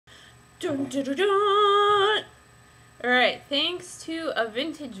Dun, dun, dun, dun. Alright, thanks to a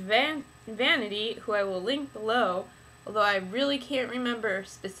vintage vanity, who I will link below, although I really can't remember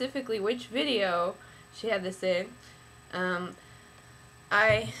specifically which video she had this in.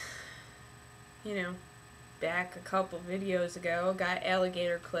 I, back a couple videos ago, got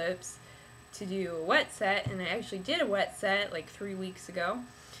alligator clips to do a wet set, and I actually did a wet set like 3 weeks ago,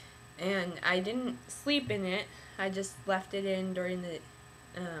 and I didn't sleep in it. I just left it in during the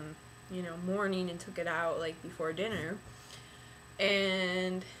morning and took it out like before dinner,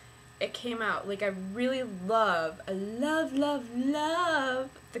 and it came out like I really love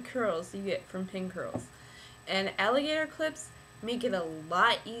the curls you get from pin curls, and alligator clips make it a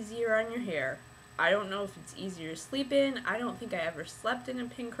lot easier on your hair. I don't know if it's easier to sleep in. I don't think I ever slept in a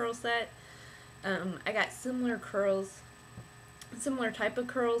pin curl set. I got similar type of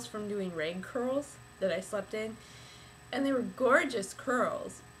curls from doing rag curls that I slept in, and they were gorgeous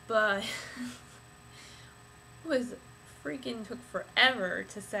curls, but took forever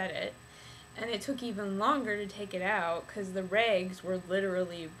to set it, and it took even longer to take it out because the rags were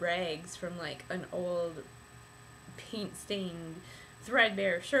literally rags from like an old paint stained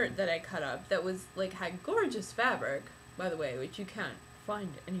threadbare shirt that I cut up that was like had gorgeous fabric, by the way, which you can't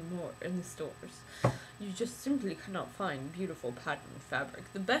find anymore in the stores. You just simply cannot find beautiful patterned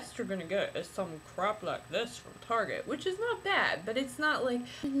fabric. The best you're gonna get is some crap like this from Target, which is not bad, but it's not like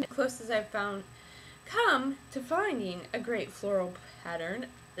the closest I've come to finding a great floral pattern.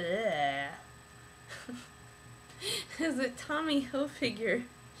 Ugh. Is a Tommy Hilfiger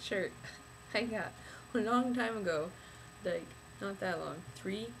shirt I got a long time ago, like not that long,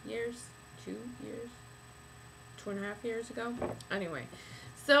 3 years, 2 years, 2.5 years ago. Anyway,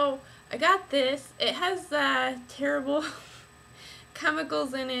 so I got this. It has terrible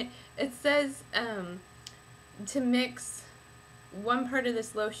chemicals in it. It says to mix 1 part of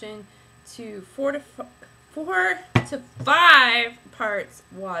this lotion to 4 to 5 parts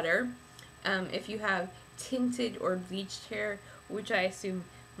water. If you have tinted or bleached hair, which I assume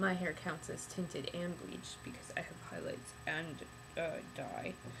my hair counts as tinted and bleached because I have highlights and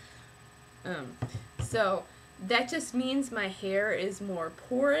dye. So that just means my hair is more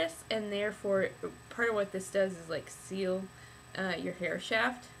porous, and therefore part of what this does is like seal your hair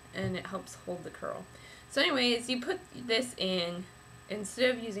shaft, and it helps hold the curl. So anyways, you put this in,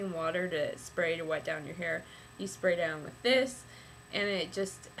 instead of using water to spray to wet down your hair, you spray down with this, and it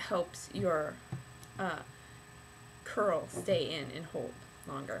just helps your curl stay in and hold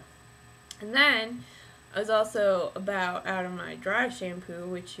longer. And then I was also about out of my dry shampoo,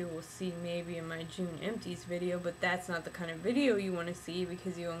 which you will see maybe in my June empties video, but that's not the kind of video you want to see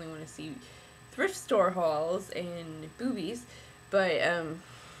because you only want to see thrift store hauls and boobies. But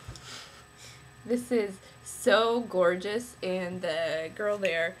this is so gorgeous, and the girl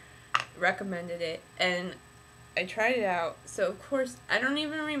there recommended it, and I tried it out. So of course I don't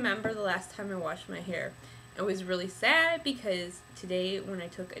even remember the last time I washed my hair. I was really sad because today, when I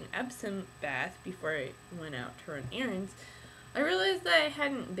took an Epsom bath before I went out to run errands, I realized that I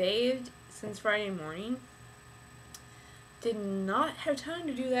hadn't bathed since Friday morning. Did not have time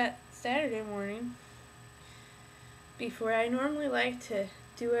to do that Saturday morning before I normally like to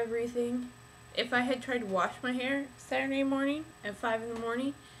do everything. If I had tried to wash my hair Saturday morning at 5 in the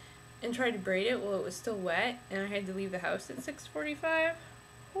morning and tried to braid it while it was still wet and I had to leave the house at 6:45,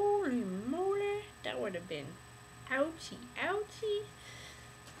 holy moly, that would have been ouchie, ouchie.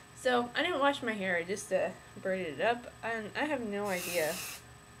 So I didn't wash my hair, I just braided it up, and I have no idea.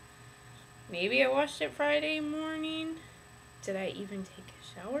 Maybe I washed it Friday morning. Did I even take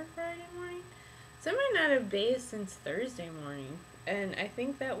a shower Friday morning? So I might not have bathed since Thursday morning, and I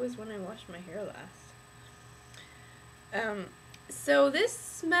think that was when I washed my hair last. So this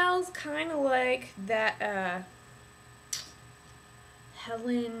smells kind of like that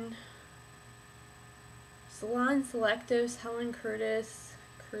Salon Selectives Helen Curtis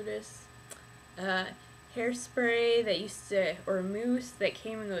hairspray that used to, or mousse that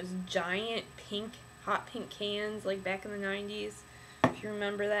came in those giant hot pink cans like back in the 90s, if you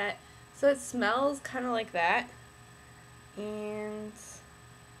remember that. So it smells kind of like that, and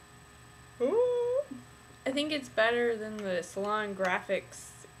I think it's better than the Salon Graphics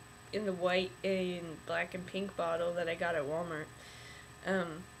in the white and black and pink bottle that I got at Walmart.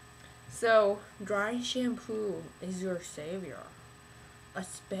 So dry shampoo is your savior,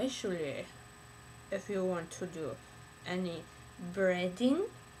 especially if you want to do any braiding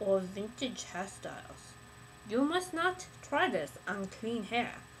or vintage hairstyles. You must not try this on clean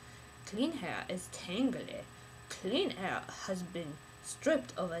hair. Clean hair is tangly. Clean hair has been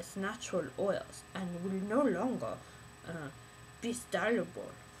stripped of its natural oils and will no longer be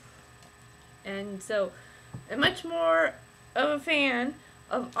stylable. And so I'm much more of a fan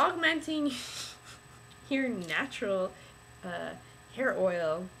of augmenting your natural hair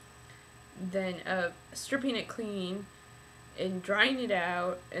oil than stripping it clean and drying it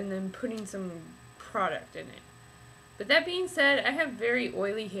out and then putting some product in it. But that being said, I have very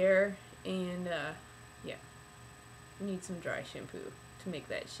oily hair, and yeah, I need some dry shampoo to make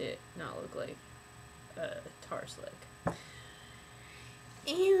that shit not look like tar slick.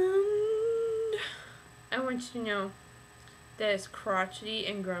 And I want you to know that as crotchety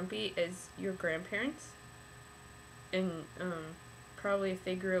and grumpy as your grandparents, and probably if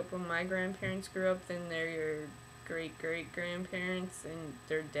they grew up when my grandparents grew up, then they're your great-great-grandparents, and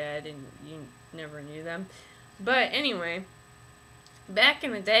they're dead, and you never knew them. But anyway, back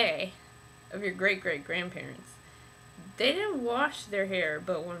in the day of your great-great-grandparents, they didn't wash their hair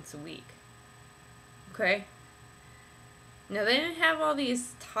but once a week. Okay? Now, they didn't have all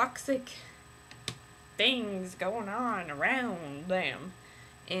these toxic things going on around them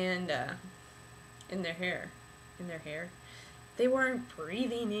and in their hair. They weren't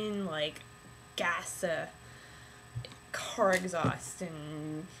breathing in, like, gas, car exhaust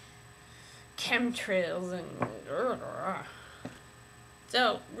and chemtrails and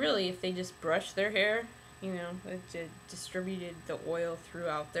so really, if they just brushed their hair, you know, it distributed the oil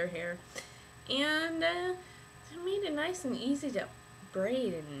throughout their hair, and it made it nice and easy to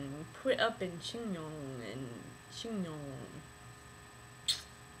braid and put up in chignon and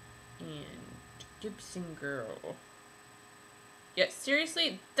Gibson girl. Yeah,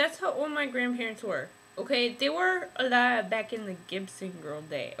 seriously, that's how old my grandparents were. Okay, they were alive back in the Gibson girl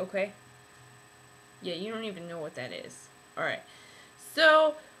day, okay? Yeah, you don't even know what that is. Alright,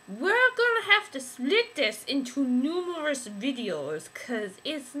 so we're gonna have to split this into numerous videos, because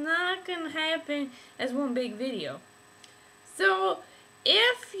it's not gonna happen as one big video. So,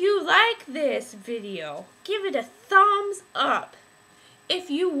 if you like this video, give it a thumbs up. If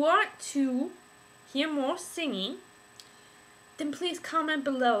you want to hear more singing, then please comment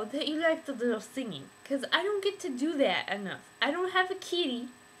below that you like the little singing, because I don't get to do that enough. I don't have a kitty,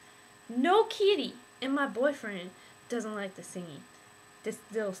 no kitty, and my boyfriend doesn't like the singing, this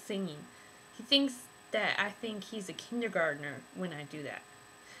little singing. He thinks that I think he's a kindergartner when I do that.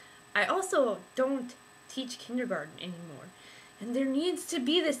 I also don't teach kindergarten anymore, and there needs to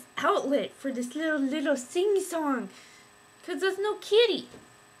be this outlet for this little sing-song, because there's no kitty.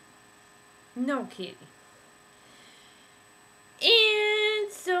 No kitty.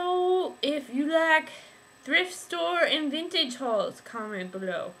 And so, if you like thrift store and vintage hauls, comment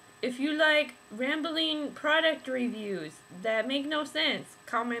below. If you like rambling product reviews that make no sense,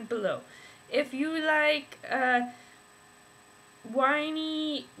 comment below. If you like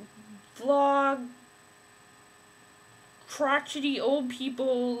whiny vlog, crotchety old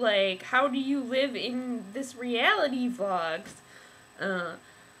people, like how do you live in this reality vlogs,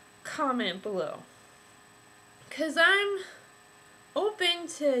 comment below. 'Cause I'm open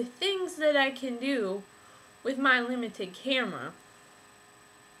to things that I can do with my limited camera.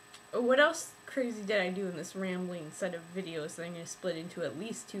 What else crazy did I do in this rambling set of videos that I'm going to split into at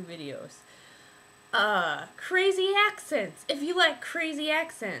least 2 videos? Crazy accents. If you like crazy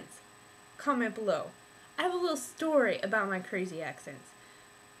accents, comment below. I have a little story about my crazy accents.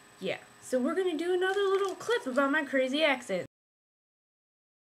 Yeah, so we're going to do another little clip about my crazy accents.